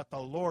life, but the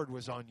Lord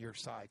was on your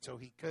side, so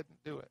he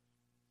couldn't do it.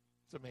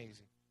 It's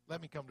amazing.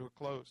 Let me come to a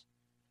close.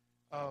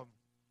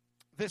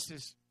 This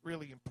is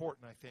really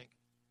important, I think.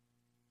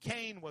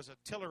 Cain was a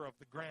tiller of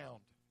the ground.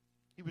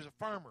 He was a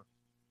farmer.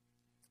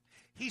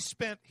 He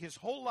spent his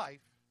whole life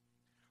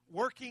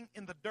working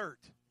in the dirt,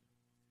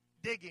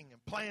 digging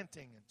and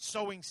planting and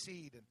sowing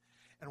seed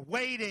and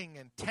waiting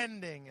and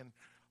tending and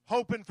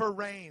hoping for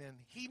rain. And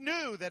he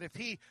knew that if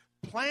he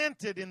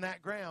planted in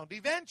that ground,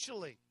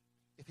 eventually,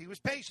 if he was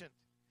patient,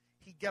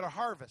 he'd get a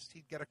harvest.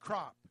 He'd get a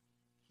crop.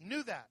 He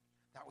knew that.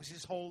 That was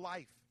his whole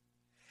life.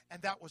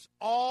 And that was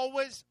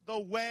always the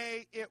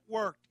way it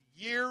worked.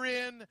 Year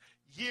in,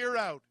 year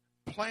out.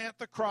 Plant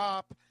the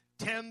crop,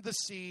 tend the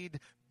seed,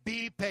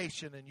 be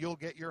patient, and you'll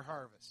get your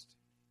harvest.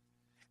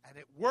 And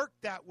it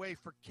worked that way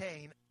for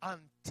Cain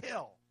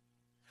until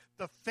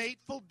the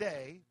fateful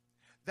day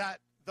that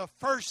the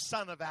first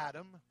son of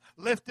Adam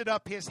lifted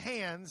up his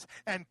hands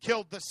and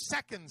killed the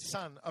second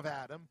son of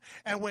Adam.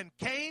 And when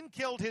Cain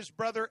killed his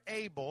brother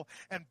Abel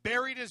and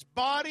buried his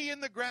body in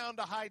the ground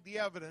to hide the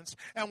evidence,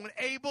 and when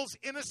Abel's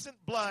innocent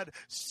blood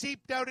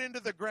seeped out into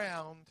the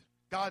ground,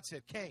 God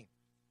said, Cain,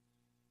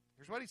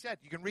 Here's what he said.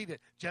 You can read it.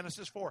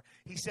 Genesis 4.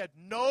 He said,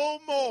 no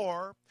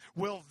more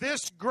will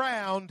this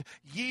ground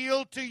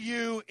yield to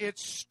you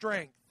its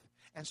strength.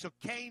 And so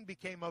Cain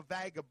became a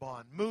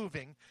vagabond,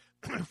 moving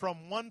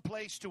from one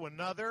place to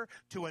another,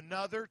 to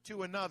another,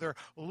 to another,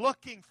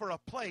 looking for a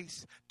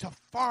place to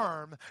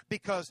farm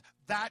because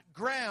that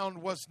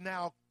ground was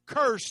now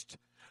cursed.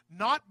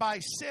 Not by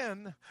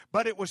sin,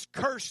 but it was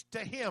cursed to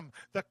him.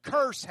 The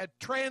curse had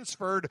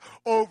transferred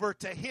over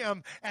to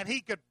him, and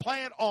he could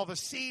plant all the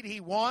seed he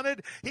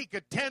wanted. He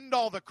could tend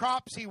all the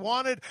crops he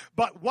wanted,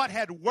 but what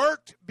had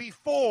worked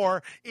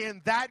before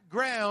in that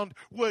ground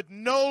would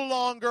no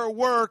longer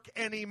work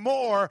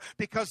anymore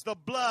because the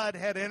blood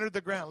had entered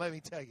the ground. Let me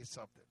tell you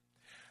something.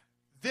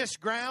 This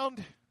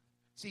ground...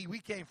 See, we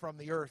came from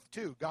the earth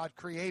too. God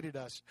created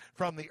us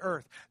from the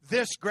earth.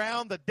 This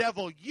ground, the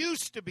devil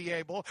used to be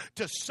able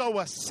to sow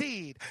a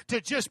seed,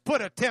 to just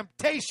put a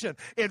temptation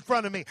in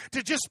front of me,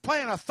 to just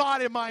plant a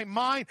thought in my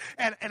mind.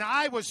 And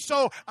I was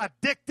so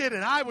addicted,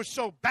 and I was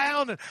so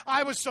bound, and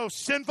I was so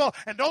sinful.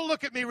 And don't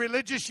look at me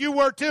religious, you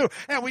were too.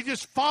 And we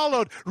just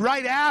followed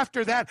right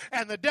after that.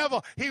 And the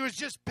devil, he was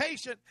just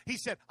patient. He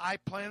said, I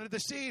planted the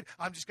seed.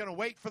 I'm just going to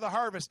wait for the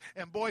harvest.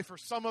 And boy, for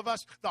some of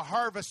us, the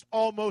harvest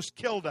almost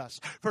killed us.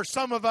 For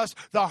some of us,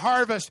 the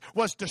harvest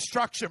was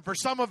destruction. For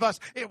some of us,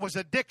 it was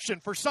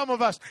addiction. For some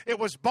of us, it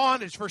was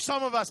bondage. For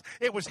some of us,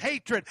 it was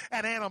hatred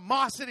and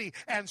animosity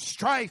and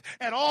strife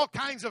and all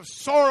kinds of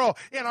sorrow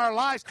in our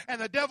lives.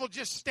 And the devil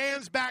just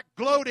stands back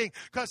gloating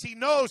because he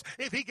knows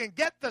if he can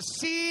get the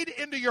seed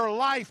into your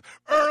life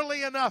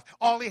early enough,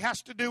 all he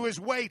has to do is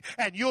wait,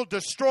 and you'll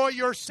destroy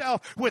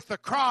yourself with the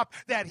crop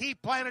that he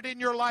planted in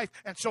your life.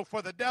 And so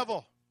for the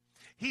devil,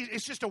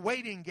 it's just a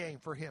waiting game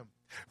for him.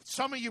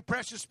 Some of you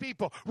precious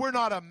people, we're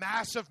not a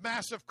massive,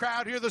 massive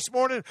crowd here this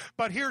morning,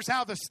 but here's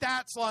how the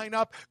stats line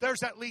up.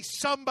 There's at least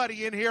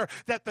somebody in here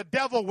that the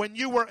devil, when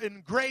you were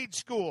in grade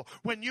school,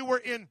 when you were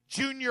in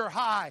junior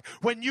high,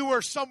 when you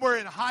were somewhere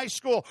in high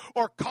school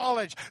or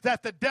college,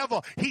 that the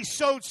devil, he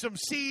sowed some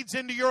seeds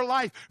into your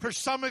life. For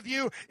some of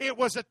you, it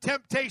was a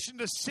temptation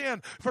to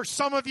sin. For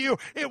some of you,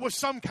 it was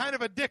some kind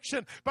of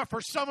addiction. But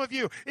for some of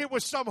you, it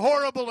was some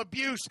horrible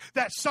abuse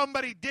that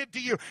somebody did to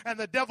you. And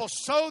the devil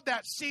sowed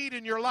that seed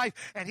in your life.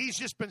 And he's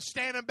just been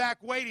standing back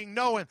waiting,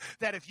 knowing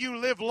that if you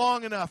live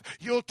long enough,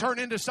 you'll turn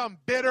into some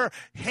bitter,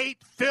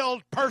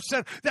 hate-filled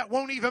person that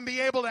won't even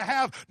be able to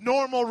have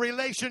normal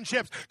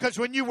relationships. Because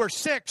when you were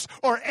 6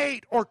 or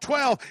 8 or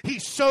 12, he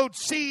sowed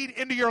seed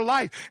into your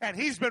life. And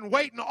he's been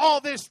waiting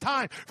all this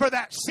time for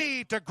that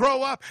seed to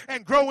grow up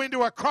and grow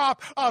into a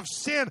crop of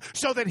sin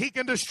so that he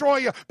can destroy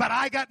you. But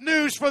I got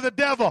news for the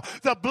devil.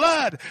 The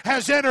blood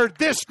has entered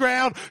this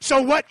ground,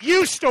 so what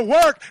used to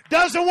work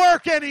doesn't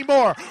work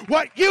anymore.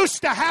 What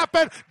used to happen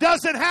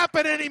doesn't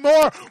happen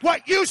anymore.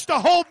 What used to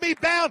hold me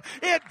bound,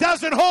 it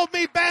doesn't hold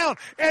me bound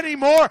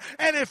anymore.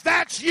 And if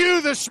that's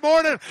you this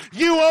morning,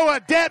 you owe a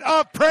debt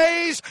of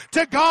praise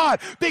to God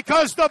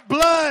because the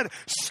blood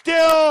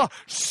still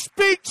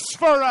speaks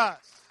for us.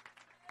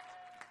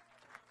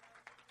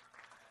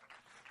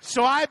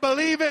 So I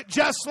believe it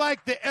just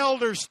like the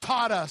elders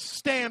taught us.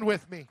 Stand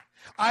with me.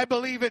 I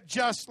believe it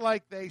just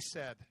like they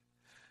said.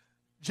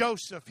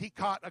 Joseph, he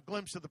caught a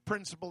glimpse of the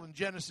principle in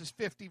Genesis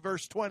 50,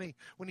 verse 20,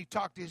 when he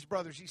talked to his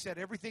brothers. He said,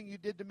 everything you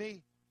did to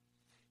me,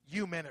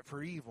 you meant it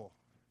for evil.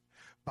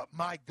 But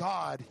my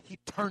God, he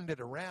turned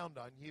it around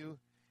on you,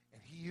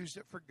 and he used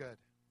it for good.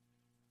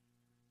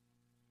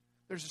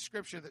 There's a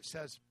scripture that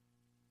says,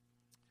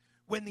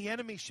 when the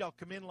enemy shall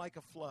come in like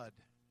a flood,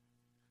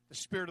 the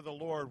Spirit of the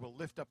Lord will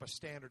lift up a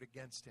standard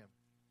against him.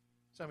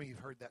 Some of you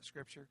have heard that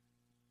scripture.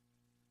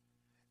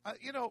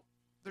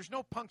 There's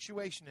no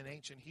punctuation in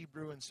ancient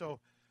Hebrew, and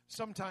so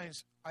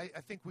sometimes I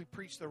think we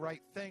preach the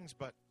right things,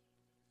 but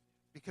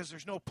because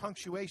there's no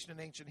punctuation in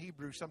ancient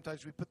Hebrew,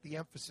 sometimes we put the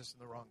emphasis in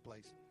the wrong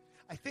place.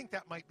 I think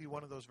that might be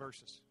one of those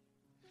verses.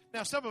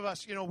 Now, some of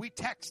us, we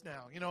text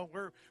now.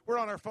 We're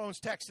on our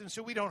phones texting,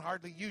 so we don't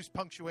hardly use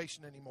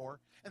punctuation anymore,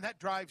 and that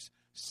drives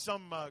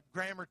some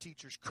grammar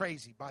teachers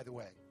crazy, by the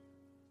way.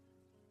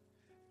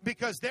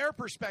 Because their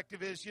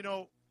perspective is,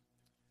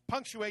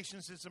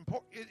 punctuations is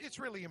important. It's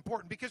really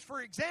important because,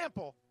 for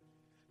example,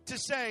 to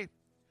say,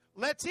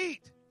 let's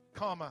eat,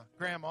 comma,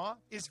 grandma,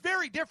 is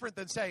very different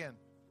than saying,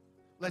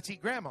 let's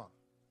eat grandma.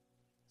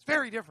 It's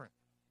very different.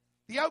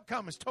 The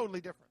outcome is totally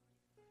different.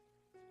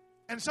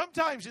 And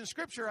sometimes in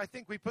Scripture, I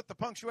think we put the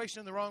punctuation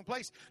in the wrong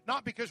place,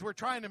 not because we're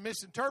trying to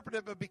misinterpret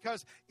it, but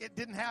because it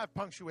didn't have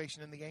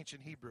punctuation in the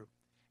ancient Hebrew.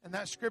 And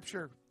that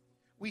Scripture,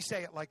 we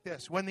say it like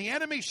this: when the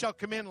enemy shall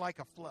come in like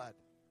a flood,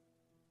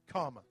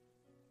 comma,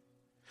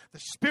 the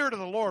Spirit of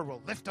the Lord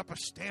will lift up a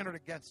standard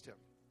against him.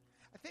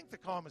 I think the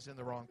comma's in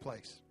the wrong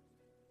place.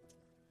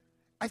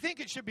 I think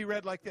it should be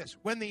read like this: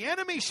 when the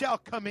enemy shall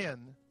come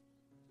in,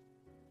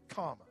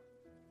 comma,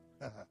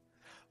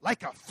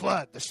 like a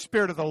flood, the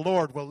Spirit of the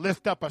Lord will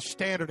lift up a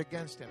standard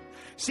against him.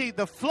 See,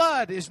 the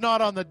flood is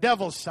not on the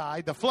devil's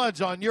side. The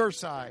flood's on your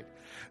side.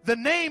 The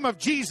name of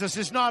Jesus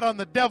is not on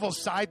the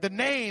devil's side. The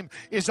name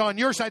is on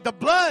your side. The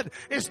blood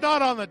is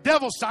not on the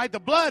devil's side. The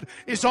blood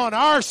is on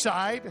our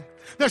side.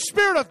 The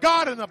Spirit of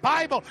God in the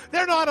Bible,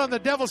 they're not on the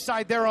devil's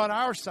side. They're on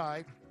our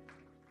side.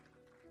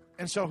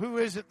 And so who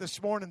is it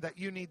this morning that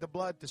you need the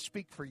blood to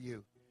speak for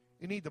you?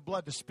 You need the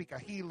blood to speak a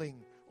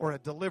healing or a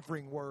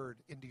delivering word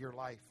into your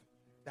life.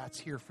 That's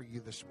here for you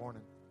this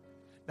morning.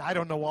 Now, I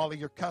don't know all of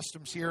your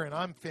customs here, and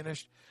I'm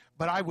finished,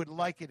 but I would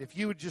like it if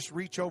you would just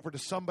reach over to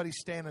somebody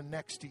standing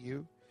next to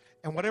you,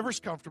 and whatever's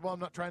comfortable. I'm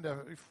not trying to,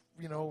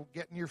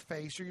 get in your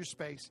face or your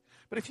space,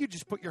 but if you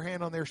just put your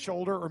hand on their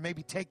shoulder or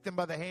maybe take them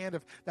by the hand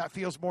if that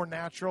feels more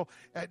natural.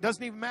 It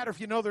doesn't even matter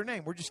if you know their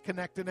name. We're just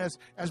connecting as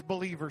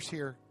believers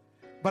here.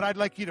 But I'd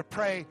like you to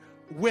pray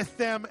with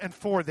them and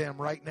for them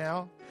right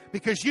now.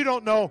 Because you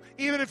don't know,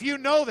 even if you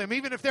know them,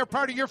 even if they're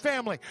part of your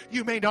family,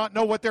 you may not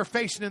know what they're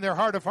facing in their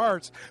heart of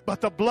hearts. But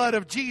the blood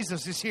of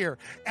Jesus is here.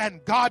 And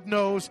God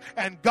knows.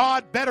 And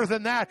God, better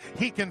than that,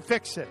 He can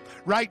fix it.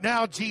 Right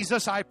now,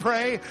 Jesus, I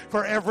pray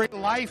for every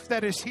life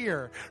that is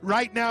here.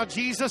 Right now,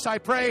 Jesus, I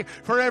pray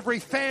for every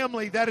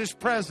family that is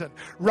present.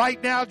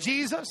 Right now,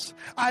 Jesus,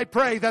 I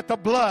pray that the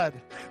blood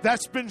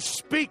that's been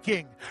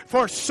speaking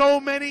for so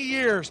many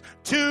years,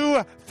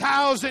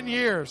 2,000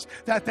 years,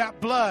 that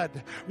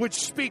blood would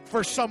speak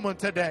for someone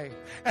today,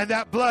 and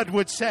that blood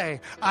would say,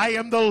 I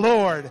am the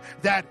Lord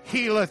that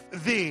healeth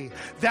thee.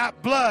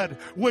 That blood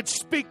would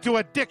speak to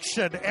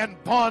addiction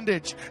and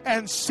bondage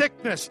and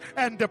sickness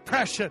and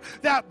depression.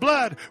 That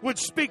blood would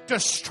speak to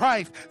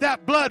strife.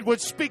 That blood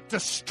would speak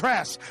to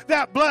stress.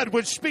 That blood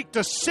would speak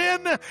to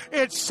sin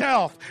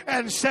itself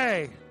and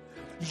say,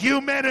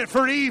 you meant it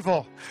for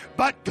evil,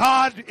 but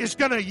God is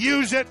going to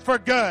use it for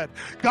good.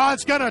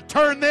 God's going to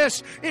turn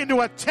this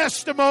into a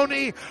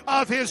testimony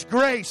of His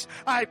grace.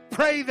 I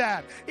pray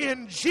that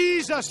in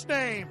Jesus'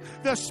 name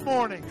this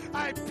morning.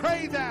 I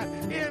pray that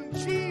in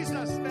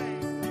Jesus'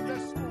 name.